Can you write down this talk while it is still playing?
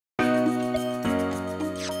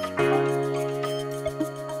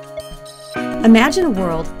Imagine a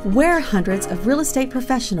world where hundreds of real estate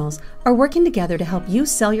professionals are working together to help you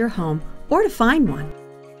sell your home or to find one.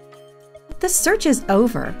 The search is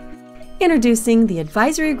over. Introducing the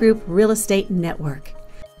Advisory Group Real Estate Network.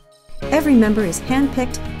 Every member is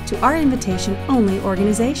handpicked to our invitation-only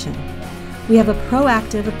organization. We have a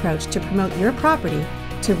proactive approach to promote your property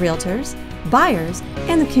to realtors, buyers,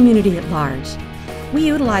 and the community at large. We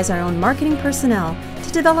utilize our own marketing personnel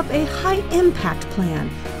to develop a high-impact plan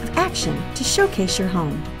of action to showcase your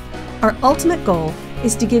home. Our ultimate goal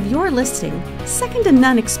is to give your listing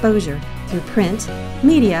second-to-none exposure through print,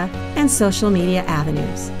 media, and social media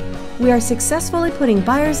avenues. We are successfully putting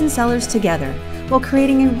buyers and sellers together while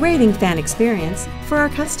creating a raving fan experience for our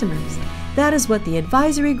customers. That is what the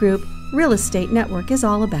Advisory Group Real Estate Network is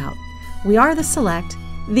all about. We are the select,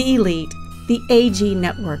 the elite, the AG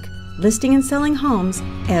network, listing and selling homes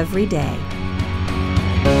every day.